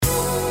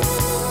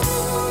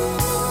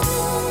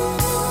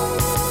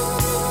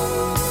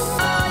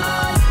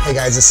Hey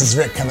guys, this is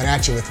Rick coming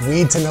at you with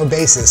Weed to No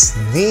Basis,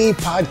 the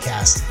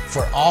podcast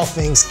for all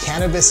things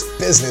cannabis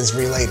business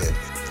related.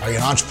 Are you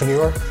an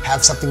entrepreneur?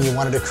 Have something you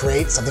wanted to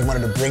create, something you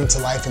wanted to bring to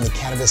life in the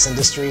cannabis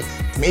industry?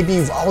 Maybe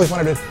you've always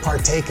wanted to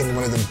partake in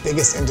one of the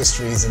biggest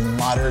industries in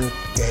modern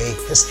day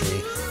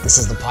history. This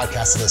is the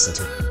podcast to listen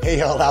to. Hey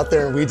y'all out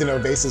there in Weed to No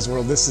Basis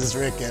world, this is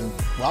Rick and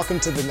welcome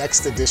to the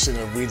next edition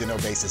of Weed to No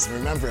Basis. And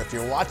remember, if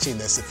you're watching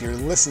this, if you're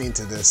listening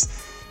to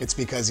this, it's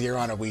because you're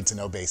on a Weed to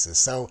No Basis.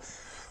 So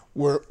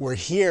we're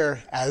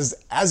here as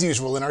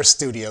usual in our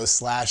studio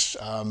slash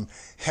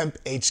Hemp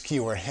HQ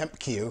or Hemp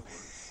Q.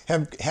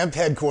 Hemp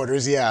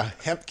headquarters, yeah,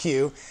 Hemp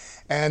Q.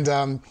 And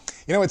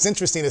you know what's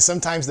interesting is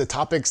sometimes the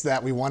topics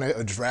that we want to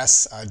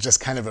address just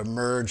kind of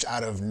emerge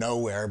out of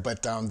nowhere,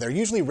 but they're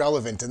usually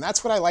relevant. And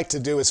that's what I like to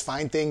do, is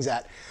find things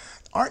that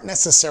aren't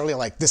necessarily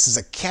like this is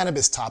a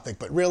cannabis topic,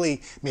 but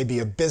really maybe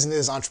a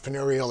business,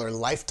 entrepreneurial, or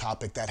life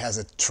topic that has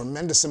a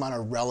tremendous amount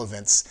of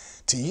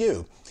relevance to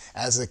you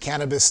as a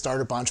cannabis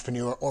startup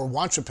entrepreneur or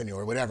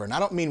wantrepreneur, whatever. And I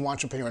don't mean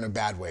wantrepreneur in a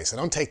bad way, so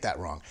don't take that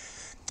wrong.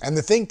 And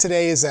the thing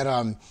today is that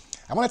I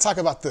want to talk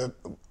about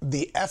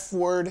the F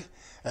word,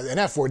 an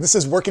F word. This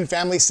is working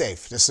family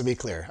safe, just to be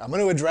clear. I'm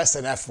going to address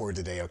an F word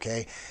today,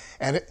 okay?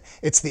 And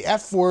it's the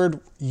F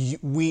word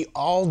we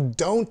all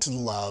don't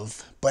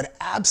love, but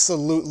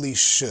absolutely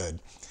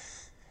should.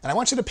 And I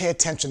want you to pay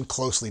attention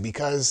closely,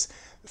 because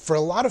for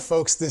a lot of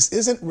folks, this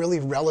isn't really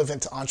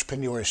relevant to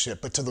entrepreneurship,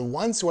 but to the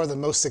ones who are the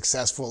most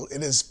successful,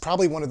 it is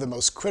probably one of the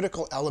most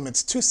critical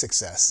elements to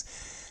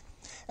success.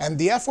 And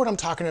the F word I'm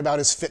talking about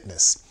is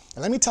fitness.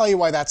 And let me tell you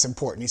why that's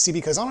important. You see,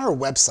 because on our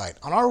website,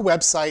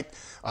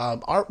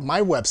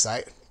 my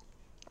website,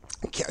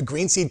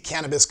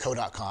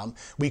 greenseedcannabisco.com,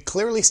 we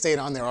clearly state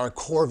on there our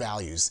core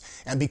values.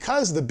 And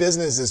because the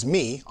business is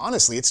me,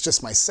 honestly, it's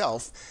just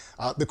myself,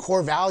 the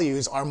core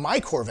values are my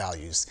core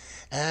values.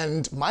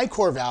 And my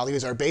core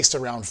values are based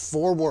around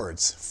four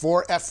words,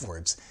 four F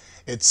words.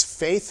 It's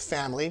faith,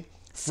 family,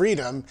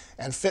 freedom,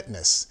 and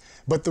fitness.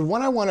 But the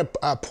one I want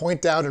to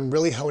point out and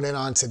really hone in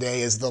on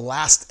today is the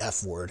last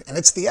F word. And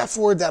it's the F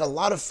word that a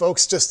lot of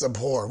folks just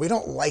abhor. We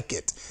don't like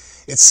it.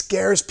 It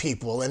scares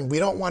people and we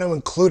don't want to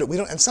include it.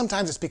 And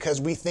sometimes it's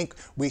because we think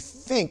we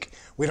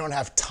don't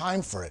have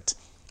time for it.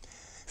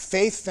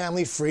 Faith,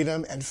 family,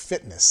 freedom, and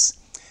fitness.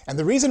 And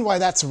the reason why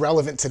that's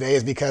relevant today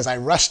is because I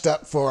rushed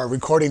up for a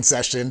recording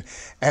session,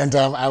 and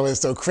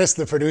so Chris,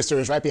 the producer,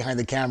 is right behind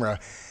the camera.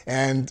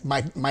 And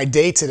my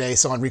day today,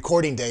 so on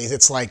recording days,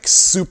 it's like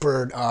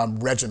super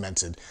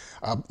regimented,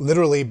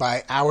 literally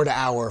by hour to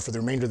hour for the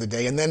remainder of the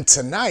day. And then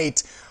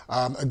tonight,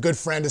 a good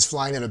friend is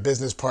flying in, a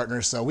business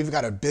partner, so we've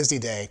got a busy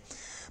day.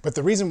 But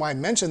the reason why I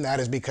mention that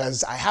is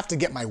because I have to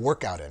get my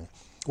workout in.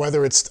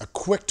 Whether it's a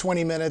quick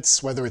 20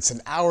 minutes, whether it's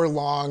an hour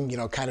long,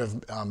 kind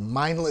of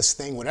mindless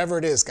thing, whatever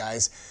it is,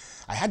 guys,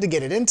 I had to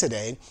get it in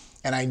today.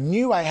 And I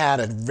knew I had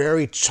a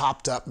very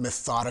chopped up,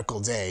 methodical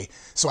day.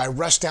 So I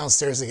rushed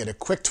downstairs to get a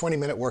quick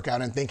 20-minute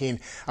workout and thinking,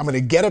 I'm going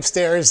to get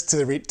upstairs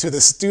to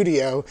the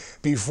studio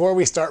before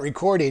we start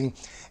recording.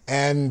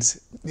 And,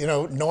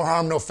 no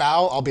harm, no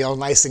foul. I'll be all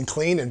nice and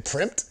clean and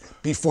primped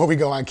before we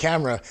go on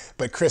camera.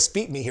 But Chris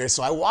beat me here.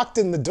 So I walked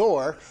in the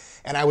door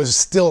and I was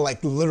still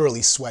like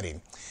literally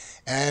sweating.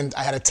 And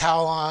I had a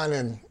towel on,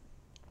 and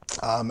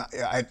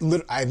I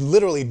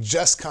literally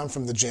just come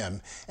from the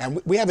gym.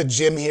 And we have a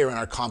gym here in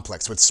our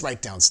complex, so it's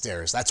right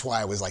downstairs. That's why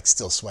I was like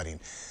still sweating.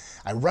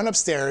 I run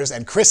upstairs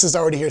and Chris is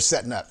already here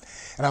setting up.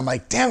 And I'm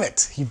like, damn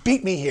it, he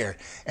beat me here.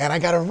 And I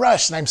got to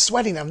rush and I'm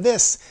sweating, I'm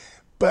this.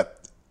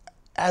 But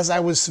as I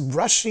was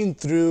rushing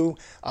through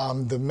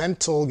the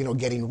mental,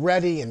 getting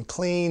ready and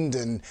cleaned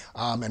and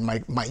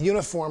my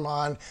uniform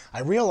on,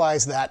 I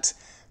realized that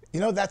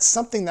that's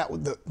something that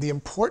the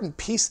important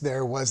piece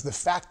there was the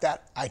fact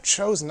that I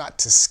chose not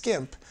to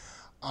skimp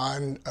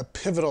on a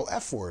pivotal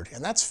F word,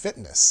 and that's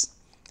fitness.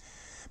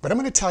 But I'm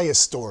going to tell you a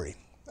story.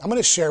 I'm going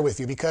to share with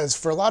you, because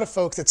for a lot of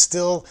folks, it's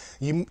still,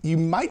 you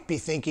might be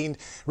thinking,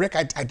 Rick,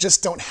 I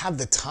just don't have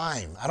the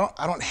time. I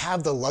don't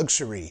have the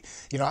luxury.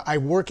 I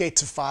work 8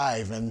 to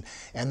 5 and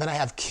then I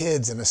have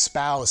kids and a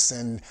spouse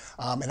and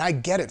I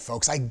get it,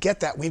 folks. I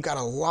get that we've got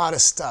a lot of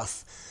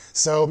stuff.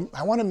 So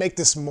I want to make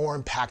this more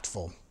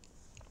impactful.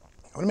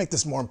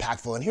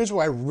 And here's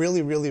where I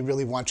really, really,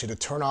 really want you to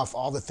turn off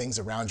all the things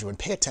around you and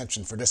pay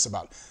attention for just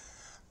about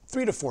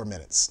 3 to 4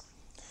 minutes.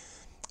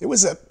 It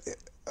was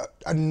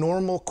a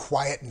normal,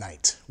 quiet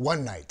night,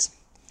 one night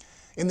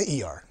in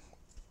the ER.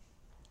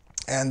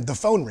 And the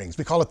phone rings.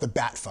 We call it the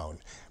bat phone.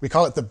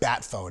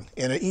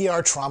 In an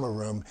ER trauma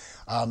room.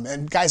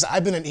 And guys,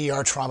 I've been an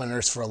ER trauma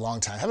nurse for a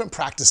long time. I haven't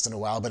practiced in a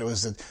while, but it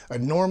was a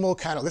normal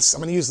kind of, I'm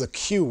going to use the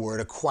Q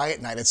word, a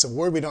quiet night. It's a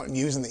word we don't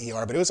use in the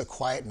ER, but it was a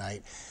quiet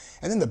night.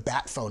 And then the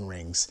bat phone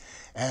rings,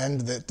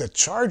 and the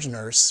charge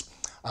nurse,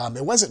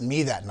 it wasn't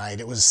me that night,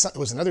 it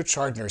was another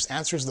charge nurse,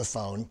 answers the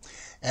phone.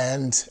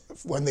 And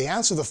when they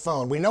answer the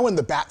phone, we know when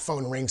the bat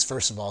phone rings,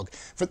 first of all.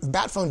 For the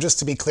bat phone, just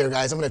to be clear,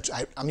 guys,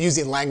 I'm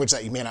using language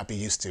that you may not be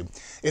used to.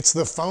 It's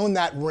the phone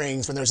that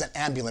rings when there's an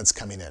ambulance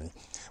coming in.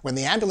 When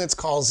the ambulance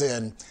calls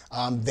in,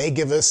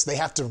 they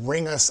have to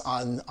ring us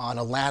on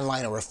a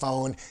landline or a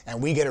phone,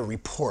 and we get a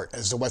report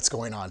as to what's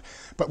going on.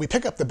 But we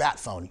pick up the bat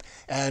phone,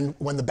 and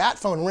when the bat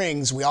phone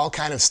rings, we all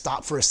kind of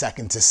stop for a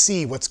second to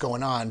see what's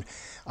going on.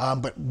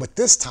 But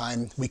this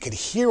time, we could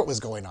hear what was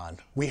going on.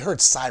 We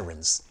heard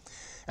sirens.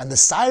 And the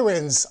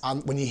sirens,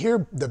 when you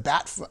hear the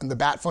bat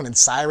phone and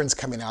sirens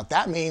coming out,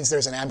 that means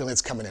there's an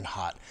ambulance coming in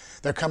hot.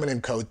 They're coming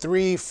in code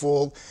 3,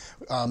 full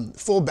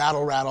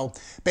battle rattle.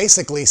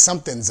 Basically,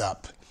 something's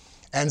up.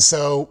 And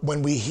so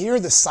when we hear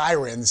the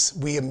sirens,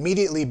 we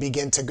immediately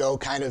begin to go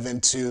kind of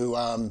into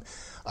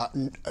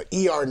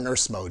ER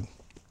nurse mode.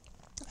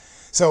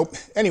 So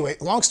anyway,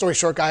 long story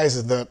short,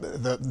 guys,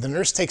 the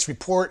nurse takes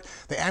report,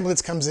 the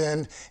ambulance comes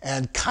in,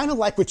 and kind of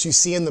like what you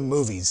see in the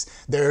movies,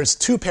 there's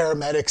 2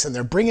 paramedics and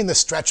they're bringing the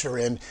stretcher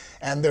in,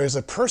 and there's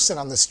a person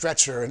on the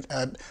stretcher,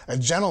 a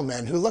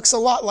gentleman who looks a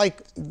lot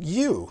like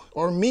you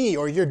or me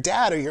or your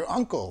dad or your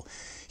uncle.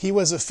 He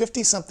was a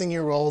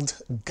 50-something-year-old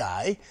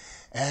guy,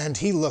 and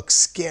he looked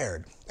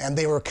scared. And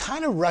they were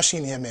kind of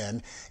rushing him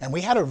in, and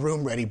we had a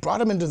room ready,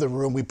 brought him into the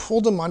room, we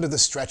pulled him onto the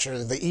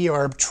stretcher, the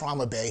ER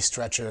trauma bay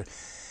stretcher,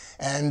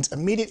 and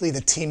immediately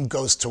the team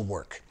goes to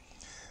work.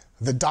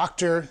 The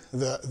doctor,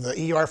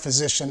 the ER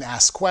physician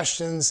asks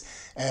questions,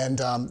 and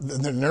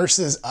the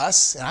nurses,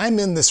 us, and I'm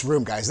in this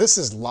room, guys. This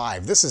is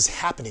live. This is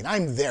happening.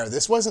 I'm there.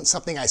 This wasn't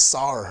something I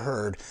saw or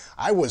heard.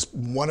 I was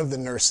one of the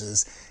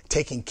nurses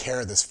taking care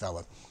of this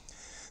fella.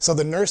 So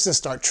the nurses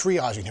start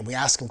triaging him. We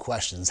ask him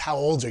questions. How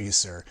old are you,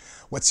 sir?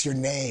 What's your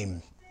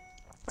name?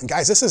 And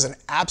guys, this is an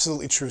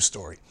absolutely true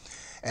story.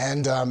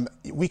 And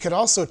we could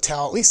also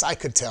tell, at least I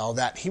could tell,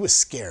 that he was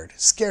scared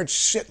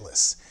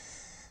shitless.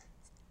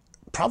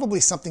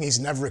 Probably something he's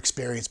never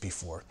experienced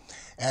before.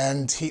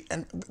 And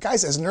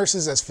guys, as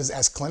nurses, as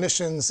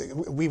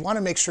clinicians, we want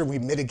to make sure we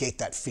mitigate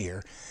that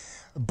fear.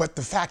 But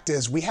the fact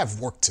is, we have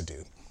work to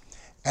do.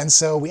 And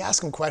so we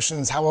ask him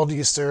questions. How old are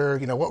you, sir?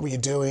 You know, what were you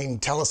doing?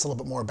 Tell us a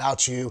little bit more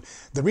about you.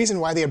 The reason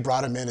why they had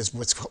brought him in is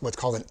what's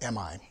called an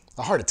MI,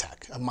 a heart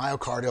attack, a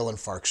myocardial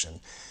infarction.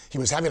 He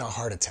was having a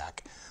heart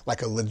attack,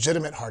 like a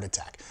legitimate heart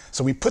attack.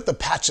 So we put the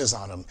patches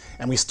on him,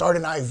 and we start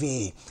an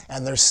IV,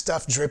 and there's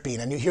stuff dripping,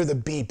 and you hear the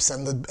beeps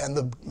and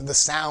the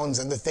sounds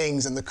and the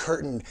things and the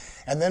curtain.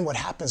 And then what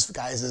happens,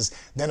 guys, is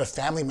then a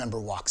family member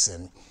walks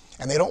in,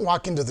 and they don't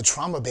walk into the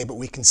trauma bay, but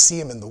we can see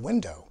him in the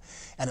window,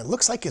 and it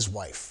looks like his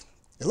wife.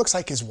 It looks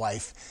like his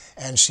wife,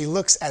 and she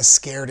looks as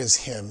scared as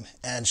him,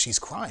 and she's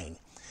crying.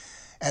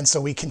 And so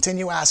we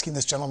continue asking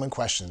this gentleman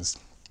questions,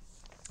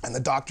 and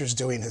the doctor's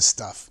doing his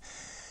stuff.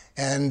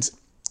 And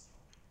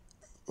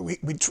we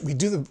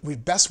do the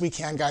best we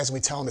can, guys, and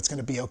we tell him it's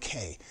going to be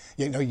okay.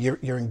 You know,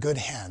 you're in good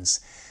hands.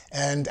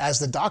 And as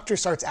the doctor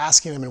starts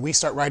asking him, and we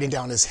start writing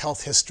down his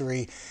health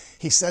history,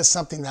 he says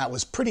something that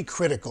was pretty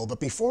critical. But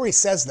before he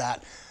says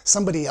that,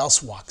 somebody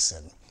else walks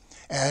in,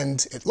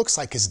 and it looks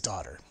like his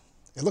daughter.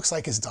 It looks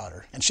like his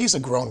daughter, and she's a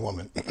grown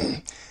woman,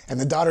 and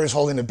the daughter is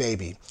holding a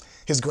baby,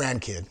 his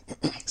grandkid.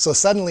 So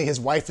suddenly his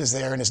wife is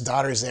there and his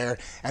daughter's there,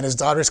 and his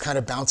daughter's kind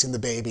of bouncing the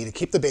baby to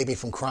keep the baby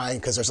from crying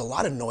because there's a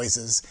lot of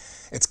noises.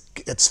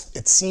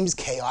 It seems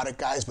chaotic,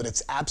 guys, but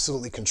it's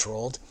absolutely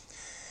controlled.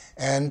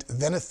 And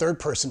then a third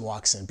person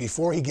walks in.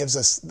 Before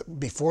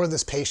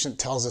this patient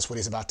tells us what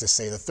he's about to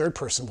say, the third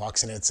person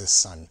walks in, and it's his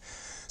son.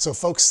 So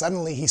folks,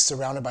 suddenly he's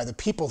surrounded by the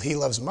people he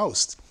loves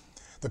most,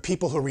 the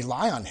people who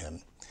rely on him.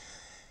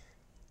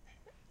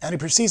 And he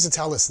proceeds to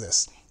tell us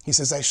this. He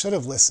says, I should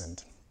have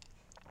listened.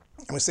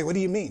 And we say, what do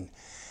you mean?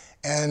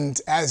 And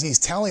as he's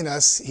telling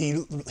us,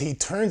 he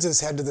turns his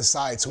head to the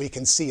side so he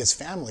can see his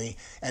family,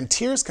 and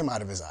tears come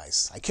out of his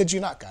eyes. I kid you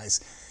not,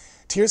 guys.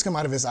 Tears come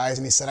out of his eyes,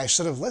 and he said, I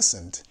should have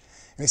listened.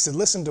 And he said,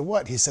 listen to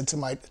what? He said, to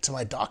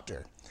my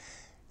doctor.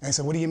 And I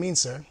said, what do you mean,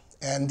 sir?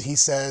 And he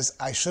says,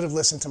 I should have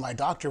listened to my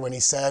doctor when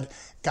he said,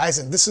 guys,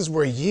 and this is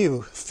where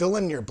you fill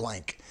in your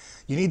blank.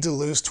 You need to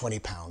lose 20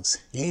 pounds.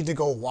 You need to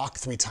go walk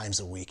 3 times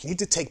a week. You need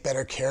to take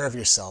better care of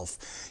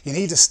yourself. You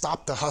need to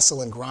stop the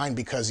hustle and grind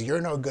because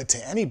you're no good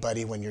to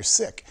anybody when you're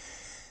sick.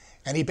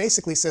 And he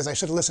basically says, I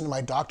should have listened to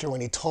my doctor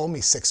when he told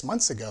me 6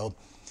 months ago.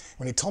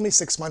 When he told me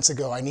 6 months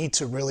ago, I need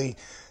to really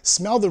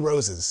smell the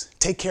roses,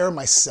 take care of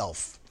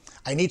myself.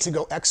 I need to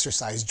go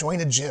exercise, join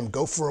a gym,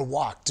 go for a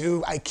walk,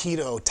 do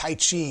Aikido, Tai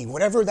Chi,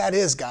 whatever that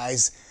is,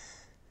 guys.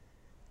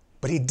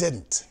 But he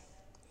didn't.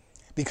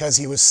 Because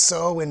he was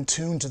so in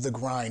tune to the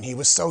grind. He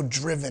was so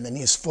driven, and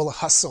he's full of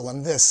hustle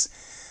and this.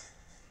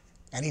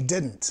 And he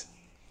didn't.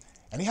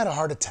 And he had a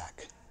heart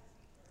attack.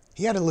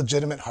 He had a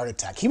legitimate heart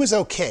attack. He was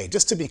okay.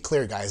 Just to be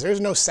clear, guys,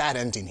 there's no sad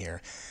ending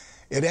here.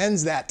 It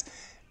ends that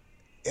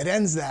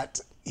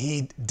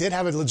he did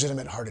have a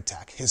legitimate heart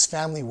attack. His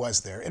family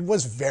was there. It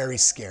was very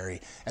scary.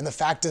 And the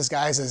fact is,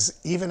 guys, is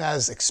even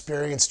as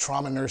experienced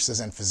trauma nurses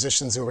and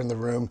physicians who are in the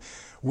room,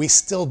 we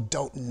still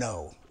don't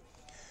know.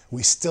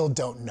 We still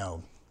don't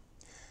know.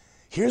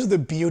 Here's the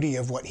beauty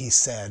of what he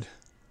said.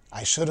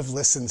 I should have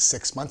listened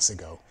 6 months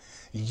ago.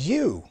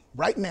 You,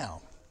 right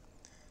now,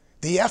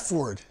 the F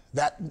word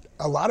that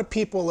a lot of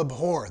people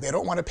abhor, they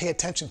don't want to pay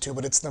attention to,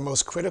 but it's the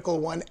most critical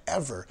one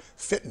ever,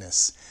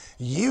 fitness.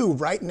 You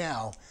right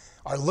now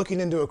are looking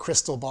into a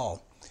crystal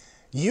ball.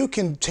 You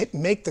can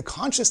make the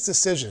conscious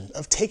decision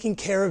of taking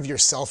care of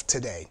yourself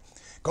today.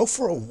 Go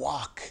for a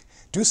walk,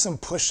 do some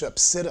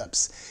push-ups,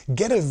 sit-ups,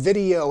 get a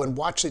video and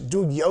watch it,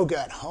 do yoga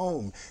at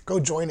home, go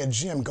join a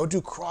gym, go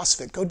do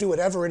CrossFit, go do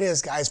whatever it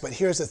is, guys. But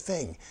here's the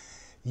thing,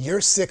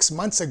 your 6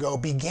 months ago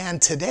began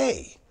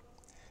today.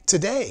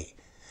 Today.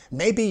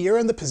 Maybe you're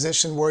in the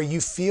position where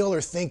you feel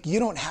or think you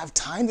don't have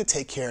time to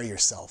take care of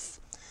yourself.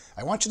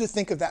 I want you to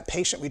think of that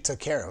patient we took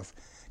care of.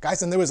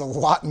 Guys, and there was a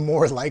lot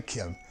more like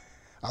him.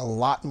 A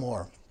lot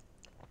more.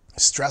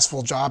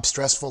 Stressful jobs,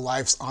 stressful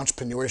lives,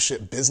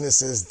 entrepreneurship,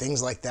 businesses,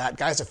 things like that.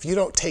 Guys, if you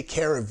don't take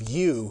care of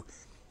you,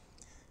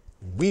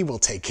 we will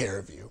take care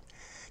of you.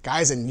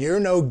 Guys, and you're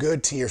no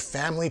good to your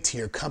family, to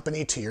your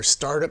company, to your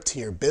startup, to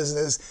your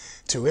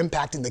business, to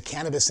impacting the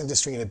cannabis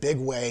industry in a big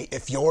way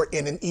if you're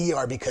in an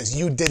ER because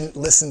you didn't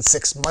listen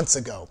 6 months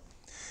ago.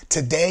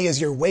 Today is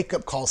your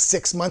wake-up call.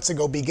 6 months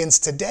ago begins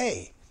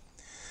today.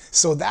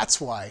 So that's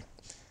why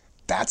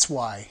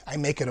I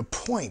make it a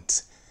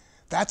point.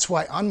 That's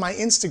why on my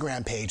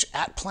Instagram page,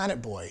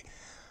 @PlanetBoy,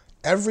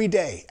 every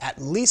day,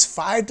 at least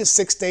 5 to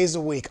 6 days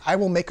a week, I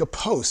will make a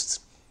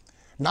post.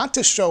 Not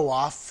to show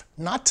off,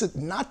 not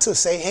to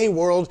say, hey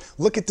world,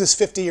 look at this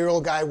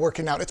 50-year-old guy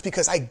working out. It's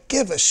because I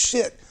give a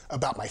shit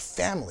about my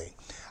family.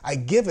 I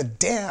give a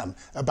damn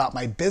about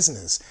my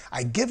business.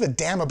 I give a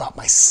damn about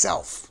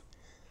myself.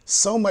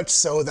 So much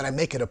so that I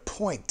make it a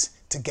point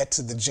to get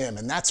to the gym.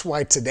 And that's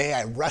why today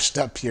I rushed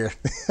up here.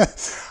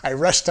 I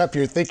rushed up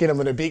here thinking I'm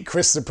gonna beat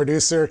Chris, the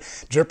producer,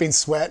 dripping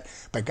sweat.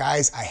 But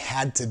guys, I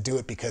had to do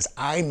it because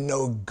I'm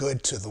no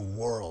good to the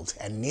world,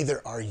 and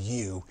neither are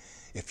you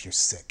if you're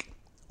sick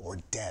or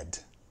dead.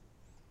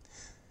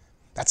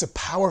 That's a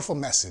powerful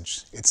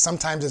message. It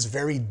sometimes is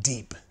very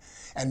deep.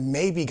 And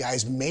maybe,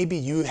 guys, maybe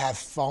you have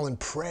fallen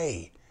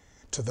prey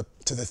to the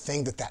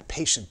thing that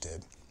patient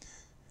did.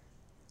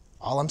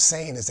 All I'm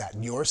saying is that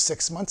your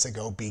 6 months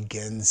ago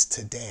begins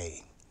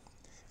today.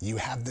 You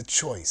have the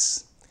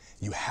choice.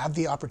 You have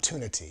the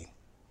opportunity.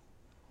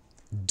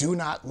 Do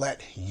not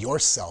let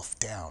yourself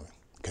down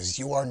because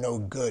you are no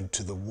good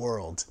to the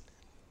world.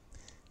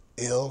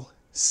 Ill,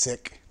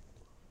 sick,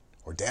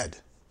 or dead.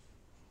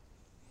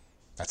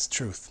 That's the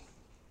truth.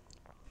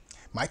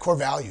 My core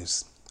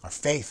values are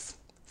faith,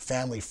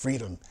 family,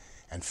 freedom,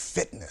 and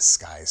fitness,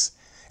 guys.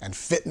 And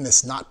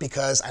fitness not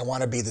because I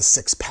want to be the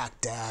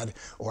six-pack dad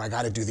or I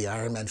got to do the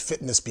Ironman.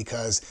 Fitness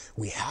because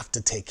we have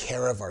to take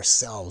care of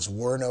ourselves.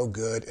 We're no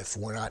good if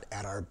we're not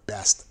at our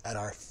best, at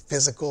our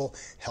physical,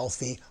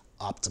 healthy,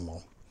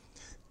 optimal.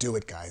 Do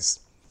it,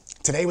 guys.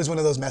 Today was one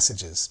of those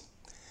messages.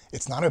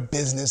 It's not a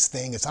business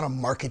thing. It's not a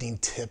marketing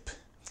tip.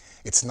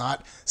 It's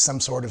not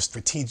some sort of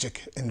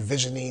strategic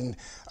envisioning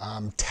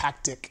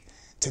tactic.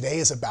 Today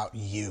is about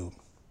you.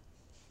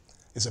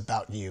 Is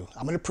about you.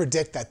 I'm going to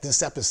predict that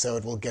this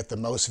episode will get the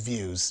most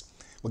views.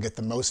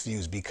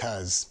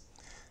 Because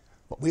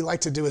what we like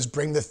to do is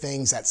bring the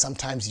things that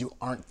sometimes you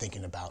aren't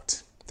thinking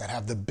about, that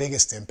have the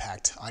biggest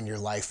impact on your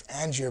life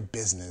and your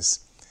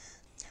business.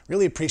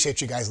 Really appreciate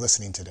you guys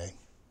listening today.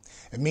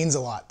 It means a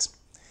lot.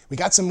 We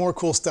got some more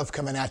cool stuff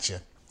coming at you.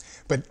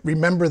 But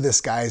remember this,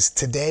 guys,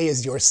 today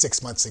is your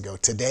 6 months ago.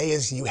 Today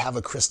is you have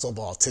a crystal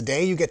ball.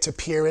 Today you get to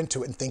peer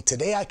into it and think,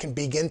 today I can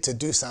begin to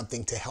do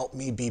something to help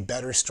me be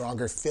better,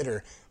 stronger,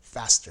 fitter,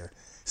 faster,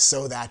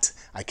 so that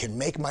I can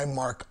make my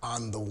mark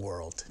on the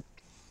world.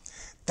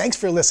 Thanks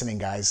for listening,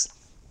 guys.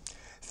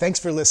 Thanks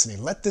for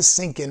listening. Let this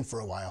sink in for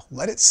a while.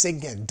 Let it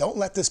sink in. Don't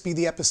let this be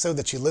the episode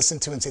that you listen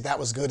to and say, that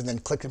was good, and then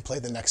click and play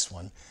the next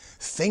one.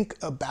 Think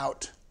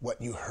about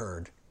what you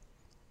heard.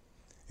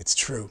 It's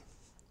true.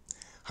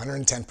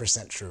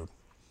 110% true.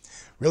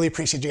 Really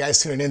appreciate you guys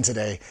tuning in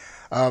today.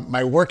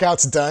 My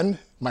workout's done.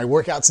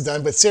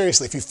 But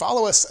seriously, if you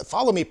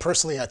follow me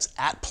personally, that's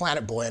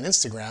 @PlanetBoy on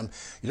Instagram,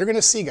 you're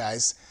gonna see,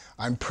 guys,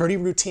 I'm pretty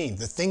routine.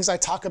 The things I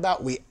talk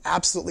about, we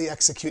absolutely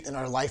execute in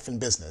our life and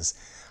business.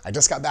 I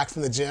just got back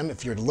from the gym.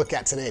 If you were to look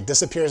at today, it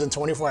disappears in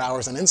 24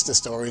 hours on Insta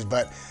stories,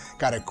 but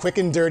got a quick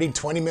and dirty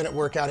 20-minute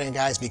workout in,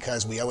 guys,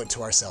 because we owe it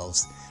to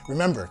ourselves.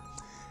 Remember,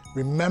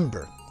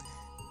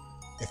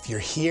 if you're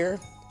here,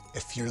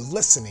 if you're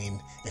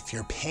listening, if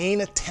you're paying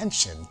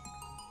attention,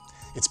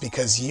 it's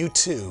because you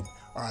too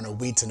are on a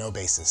weed to know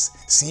basis.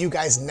 See you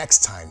guys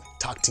next time.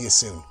 Talk to you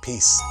soon.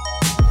 Peace.